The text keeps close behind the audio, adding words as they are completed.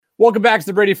Welcome back to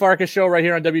the Brady Farkas Show right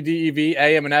here on WDEV,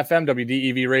 AM and FM,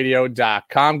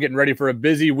 WDEVradio.com. Getting ready for a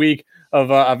busy week of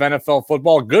NFL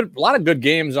football. A lot of good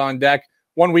games on deck.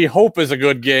 One we hope is a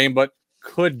good game, but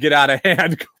could get out of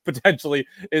hand potentially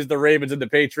is the Ravens and the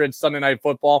Patriots Sunday Night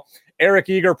Football. Eric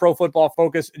Eager, Pro Football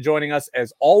Focus, joining us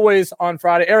as always on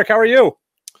Friday. Eric, how are you?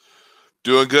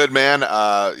 Doing good, man.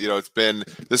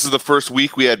 This is the first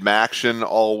week we had Maction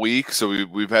all week, so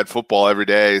we've had football every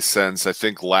day since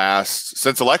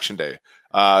Election Day.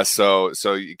 So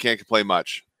you can't complain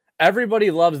much. Everybody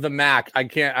loves the MAC.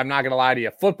 I'm not gonna lie to you.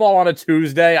 Football on a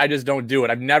Tuesday, I just don't do it.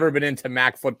 I've never been into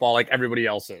MAC football like everybody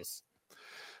else is.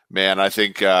 Man, I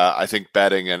think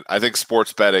betting and I think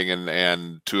sports betting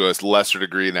and to a lesser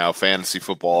degree now fantasy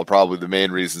football are probably the main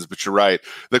reasons. But you're right,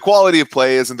 the quality of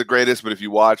play isn't the greatest. But if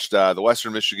you watched the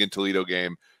Western Michigan Toledo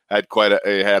game, had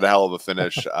a hell of a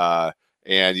finish,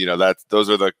 and those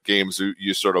are the games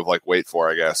you sort of like wait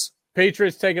for, I guess.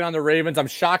 Patriots taking on the Ravens. I'm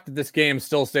shocked that this game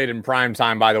still stayed in prime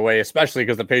time, by the way, especially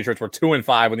because the Patriots were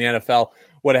 2-5 when the NFL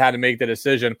would have had to make the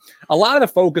decision. A lot of the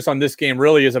focus on this game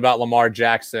really is about Lamar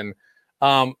Jackson.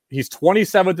 He's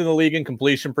 27th in the league in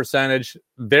completion percentage.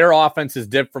 Their offense is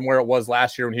dipped from where it was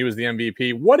last year when he was the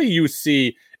MVP. What do you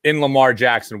see in Lamar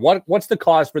Jackson? What's the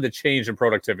cause for the change in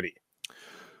productivity?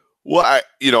 Well,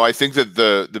 I think that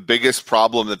the biggest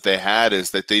problem that they had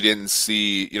is that they didn't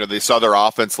see, they saw their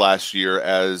offense last year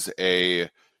as a,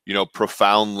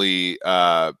 profoundly,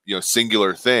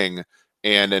 singular thing.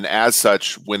 And as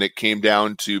such, when it came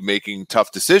down to making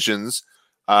tough decisions,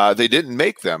 they didn't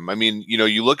make them. I mean,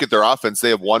 you look at their offense, they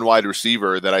have one wide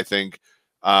receiver that I think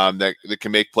that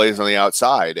can make plays on the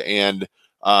outside. And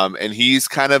he's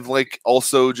kind of like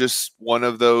also just one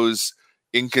of those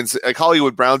like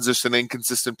Hollywood Brown's just an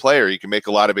inconsistent player. He can make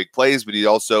a lot of big plays, but he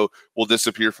also will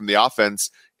disappear from the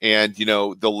offense. And, they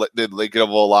give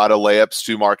a lot of layups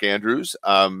to Mark Andrews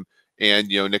and,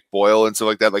 Nick Boyle and stuff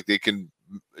like that. Like they can,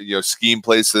 scheme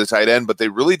plays to the tight end, but they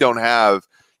really don't have,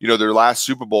 their last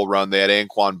Super Bowl run, they had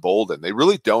Anquan Bolden. They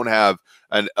really don't have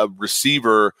a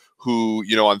receiver who,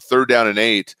 on 3rd down and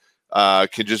 8,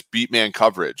 can just beat man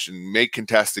coverage and make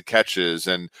contested catches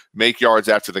and make yards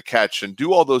after the catch and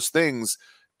do all those things.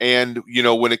 And,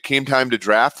 when it came time to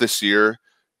draft this year,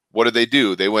 what did they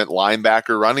do? They went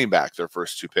linebacker, running back, their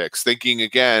first 2 picks, thinking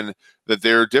again that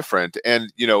they're different.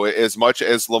 And, as much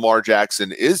as Lamar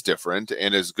Jackson is different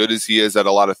and as good as he is at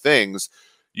a lot of things,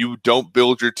 you don't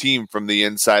build your team from the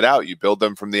inside out. You build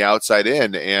them from the outside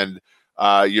in. And,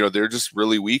 they're just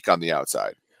really weak on the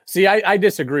outside. See, I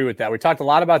disagree with that. We talked a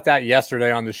lot about that yesterday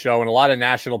on the show, and a lot of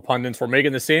national pundits were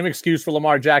making the same excuse for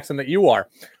Lamar Jackson that you are.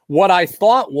 What I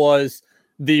thought was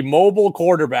the mobile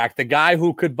quarterback, the guy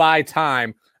who could buy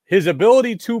time, his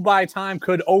ability to buy time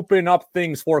could open up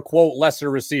things for, quote,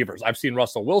 lesser receivers. I've seen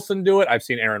Russell Wilson do it. I've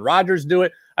seen Aaron Rodgers do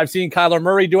it. I've seen Kyler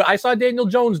Murray do it. I saw Daniel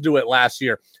Jones do it last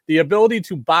year. The ability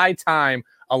to buy time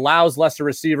allows lesser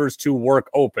receivers to work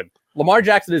open. Lamar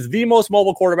Jackson is the most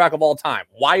mobile quarterback of all time.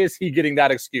 Why is he getting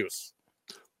that excuse?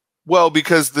 Well,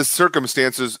 because the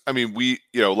circumstances, I mean,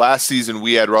 last season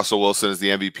we had Russell Wilson as the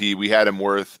MVP. We had him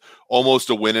worth almost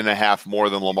a win and a half more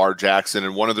than Lamar Jackson.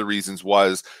 And one of the reasons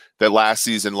was that last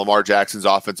season, Lamar Jackson's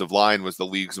offensive line was the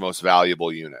league's most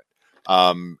valuable unit.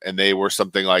 And they were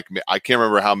something like, I can't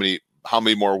remember how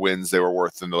many more wins they were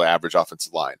worth than the average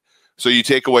offensive line. So you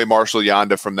take away Marshall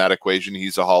Yanda from that equation.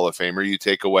 He's a Hall of Famer. You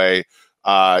take away,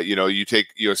 you take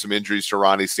some injuries to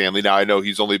Ronnie Stanley. Now I know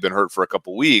he's only been hurt for a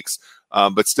couple weeks,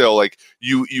 but still, like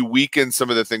you weaken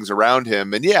some of the things around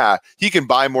him. And yeah, he can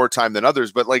buy more time than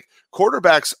others, but like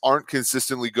quarterbacks aren't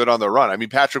consistently good on the run. I mean,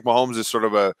 Patrick Mahomes is sort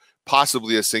of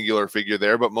possibly a singular figure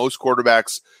there, but most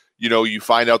quarterbacks, you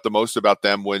find out the most about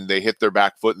them when they hit their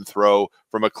back foot and throw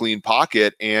from a clean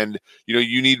pocket. And,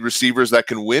 you need receivers that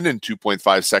can win in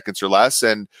 2.5 seconds or less.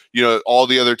 And, all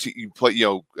the other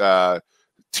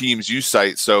teams you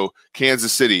cite. So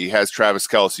Kansas City has Travis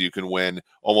Kelce, who can win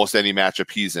almost any matchup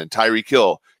he's in. Tyreek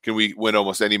Hill can win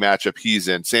almost any matchup he's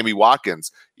in. Sammy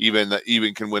Watkins even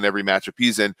can win every matchup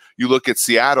he's in. You look at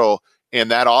Seattle, and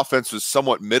that offense was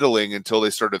somewhat middling until they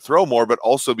started to throw more, but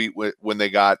also when they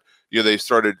got, they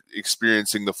started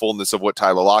experiencing the fullness of what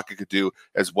Tyler Lockett could do,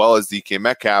 as well as DK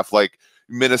Metcalf. Like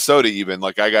Minnesota, even,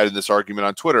 like I got in this argument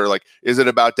on Twitter, like, is it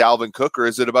about Dalvin Cook or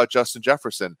is it about Justin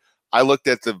Jefferson? I looked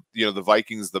at the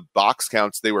Vikings, the box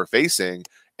counts they were facing,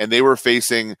 and they were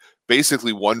facing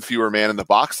basically one fewer man in the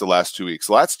box the last 2 weeks.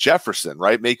 So that's Jefferson,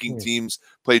 right? Making teams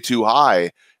play too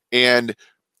high. And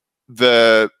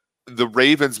the the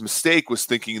Ravens' mistake was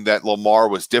thinking that Lamar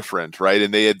was different, right?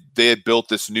 And they had built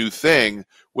this new thing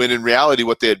when in reality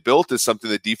what they had built is something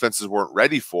that defenses weren't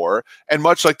ready for. And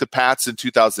much like the Pats in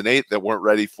 2008 that weren't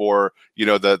ready for,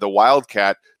 the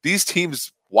Wildcat, these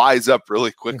teams wise up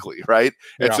really quickly, right?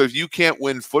 Yeah. And so if you can't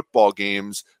win football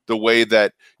games the way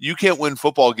that you can't win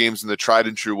football games in the tried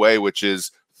and true way, which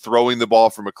is throwing the ball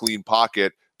from a clean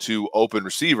pocket to open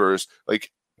receivers,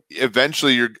 like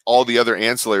eventually all the other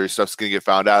ancillary stuff's going to get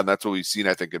found out. And that's what we've seen,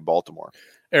 I think, in Baltimore.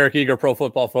 Eric Eager, Pro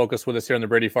Football Focus, with us here on the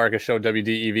Brady Farkas Show,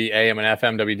 WDEV AM and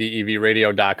FM,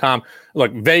 WDEVradio.com.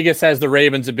 Look, Vegas has the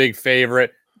Ravens a big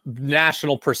favorite.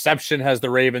 National perception has the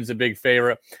Ravens a big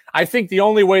favorite. I think the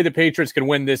only way the Patriots can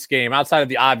win this game, outside of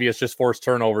the obvious just forced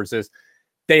turnovers, is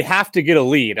they have to get a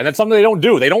lead. And that's something they don't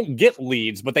do. They don't get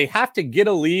leads, but they have to get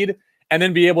a lead and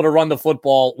then be able to run the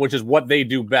football, which is what they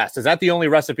do best. Is that the only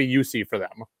recipe you see for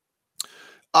them?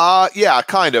 Yeah,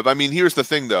 kind of. I mean, here's the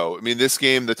thing, though. I mean, this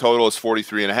game, the total is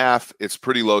 43.5. It's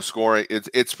pretty low scoring.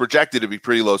 It's projected to be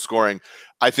pretty low scoring.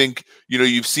 I think,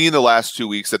 you've seen the last 2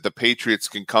 weeks that the Patriots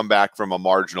can come back from a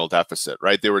marginal deficit,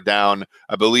 right? They were down,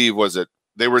 I believe,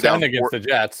 they were 10 down against the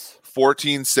Jets.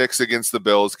 14-6 against the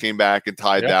Bills, came back and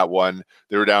tied that one.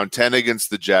 They were down 10 against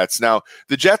the Jets. Now,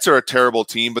 the Jets are a terrible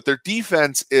team, but their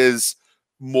defense is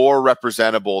more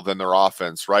representable than their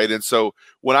offense, right? And so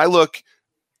when I look,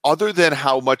 other than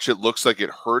how much it looks like it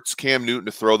hurts Cam Newton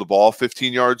to throw the ball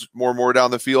 15 yards more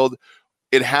down the field,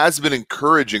 it has been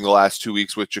encouraging the last 2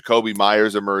 weeks with Jacoby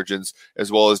Myers' emergence,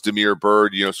 as well as Damiere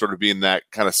Byrd, sort of being that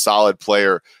kind of solid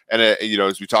player. And,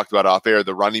 as we talked about off air,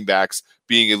 the running backs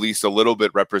being at least a little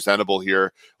bit representable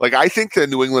here. Like, I think the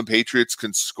New England Patriots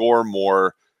can score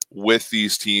more with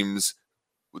these teams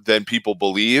than people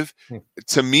believe.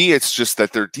 To me, it's just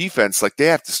that their defense, like, they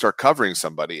have to start covering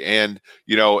somebody. And,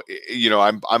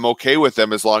 I'm okay with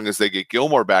them as long as they get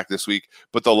Gilmore back this week.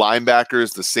 But the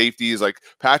linebackers, the safeties, like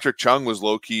Patrick Chung was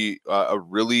low-key a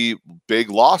really big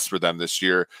loss for them this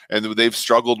year. And they've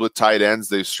struggled with tight ends.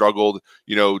 They've struggled,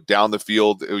 down the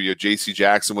field. J.C.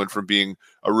 Jackson went from being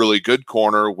a really good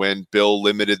corner when Bill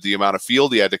limited the amount of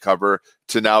field he had to cover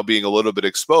to now being a little bit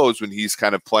exposed when he's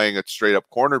kind of playing a straight up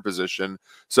corner position.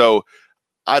 So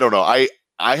I don't know.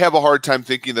 I have a hard time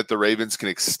thinking that the Ravens can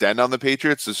extend on the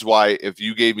Patriots. This is why if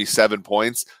you gave me 7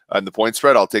 points on the point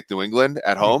spread, I'll take New England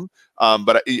at home.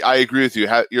 But I agree with you.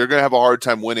 You're going to have a hard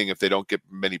time winning if they don't get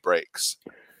many breaks.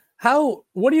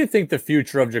 What do you think the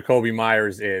future of Jacoby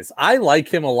Myers is? I like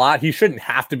him a lot. He shouldn't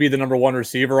have to be the number one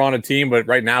receiver on a team, but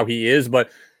right now he is.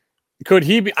 But could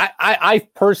he be? I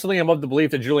personally am of the belief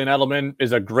that Julian Edelman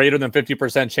is a greater than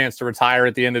 50% chance to retire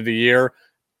at the end of the year.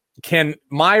 Can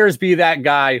Myers be that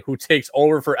guy who takes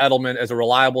over for Edelman as a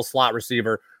reliable slot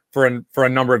receiver for a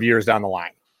number of years down the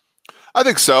line? I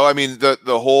think so. I mean, it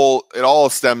all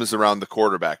stems around the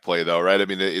quarterback play, though, right? I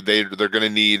mean, they're going to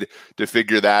need to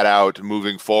figure that out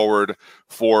moving forward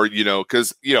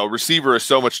because, receiver is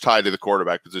so much tied to the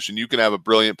quarterback position. You can have a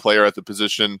brilliant player at the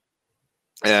position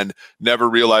and never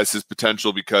realize his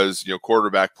potential because,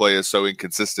 quarterback play is so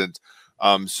inconsistent.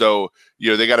 So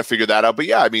they got to figure that out. But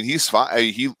yeah, I mean, he's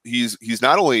fine. He's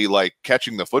not only like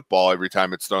catching the football every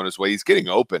time it's thrown his way, he's getting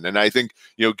open. And I think,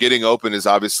 getting open is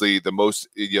obviously the most,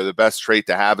 the best trait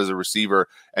to have as a receiver.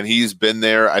 And he's been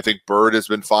there. I think Byrd has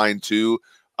been fine too.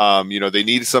 They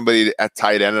need somebody at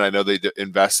tight end. And I know they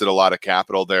invested a lot of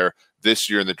capital there this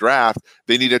year in the draft.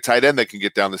 They need a tight end that can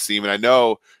get down the seam. And I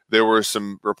know there were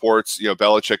some reports,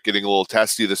 Belichick getting a little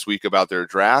testy this week about their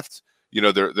draft.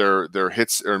 Their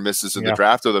hits or misses in the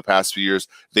draft over the past few years.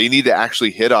 They need to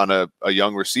actually hit on a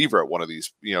young receiver at one of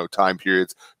these, time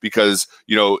periods because,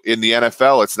 in the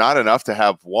NFL, it's not enough to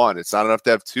have one. It's not enough to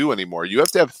have two anymore. You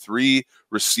have to have three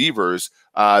receivers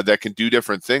that can do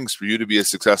different things for you to be a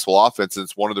successful offense. And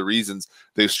it's one of the reasons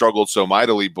they've struggled so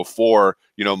mightily before,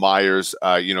 Myers,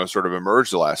 sort of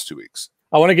emerged the last 2 weeks.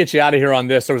 I want to get you out of here on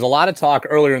this. There was a lot of talk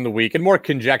earlier in the week and more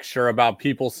conjecture about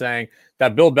people saying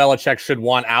that Bill Belichick should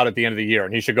want out at the end of the year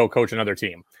and he should go coach another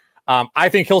team. I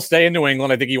think he'll stay in New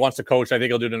England. I think he wants to coach. I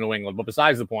think he'll do it in New England. But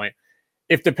besides the point,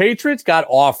 if the Patriots got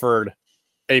offered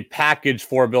a package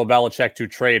for Bill Belichick to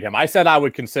trade him, I said I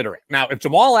would consider it. Now, if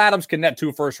Jamal Adams can net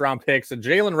 2 first-round picks and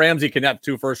Jalen Ramsey can net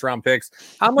 2 first-round picks,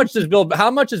 how much is Bill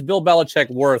Belichick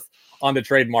worth on the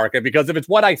trade market? Because if it's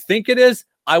what I think it is,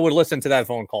 I would listen to that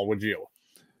phone call. Would you?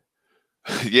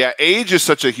 Yeah, age is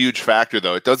such a huge factor,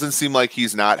 though. It doesn't seem like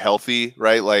he's not healthy,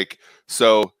 right? Like,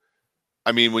 so,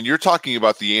 I mean, when you're talking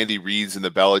about the Andy Reids and the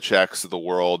Belichicks of the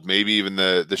world, maybe even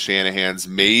the Shanahans,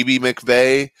 maybe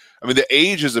McVay, I mean, the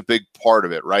age is a big part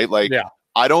of it, right? Like,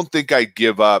 I don't think I'd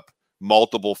give up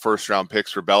multiple first-round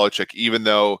picks for Belichick, even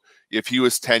though, if he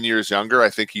was 10 years younger, I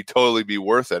think he'd totally be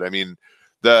worth it. I mean,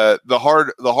 the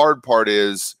hard part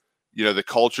is, the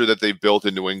culture that they've built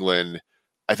in New England.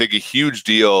 I think a huge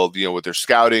deal, with their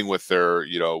scouting, with their,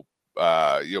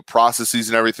 processes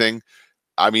and everything.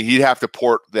 I mean, he'd have to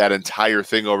port that entire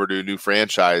thing over to a new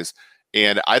franchise.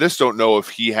 And I just don't know if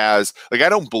he has, I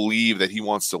don't believe that he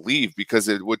wants to leave, because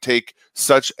it would take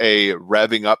such a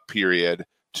revving up period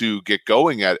to get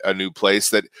going at a new place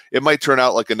that it might turn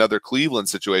out like another Cleveland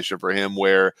situation for him,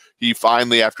 where he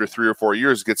finally, after 3 or 4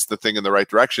 years, gets the thing in the right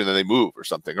direction and they move or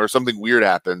something weird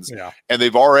happens. Yeah. And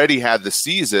they've already had the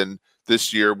season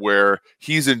this year where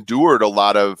he's endured a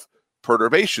lot of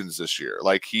perturbations this year.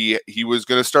 Like he was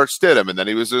going to start Stidham, and then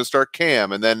he was going to start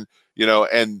Cam, and then,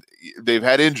 and they've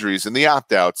had injuries and the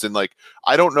opt-outs. And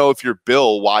I don't know if you're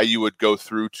Bill, why you would go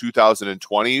through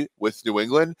 2020 with New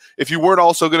England if you weren't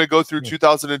also going to go through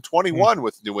 2021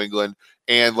 with New England,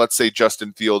 and let's say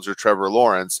Justin Fields or Trevor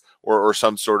Lawrence or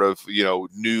some sort of,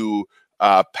 new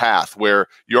path where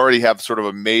you already have sort of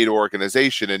a made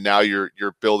organization, and now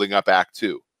you're building up Act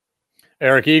 2.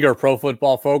 Eric Eager, Pro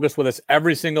Football Focus, with us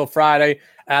every single Friday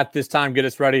at this time. Get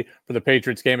us ready for the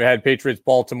Patriots game ahead. Patriots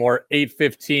Baltimore,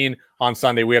 8:15 on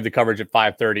Sunday. We have the coverage at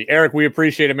 5:30. Eric, we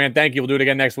appreciate it, man. Thank you. We'll do it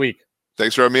again next week.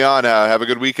 Thanks for having me on. Have a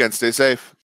good weekend. Stay safe.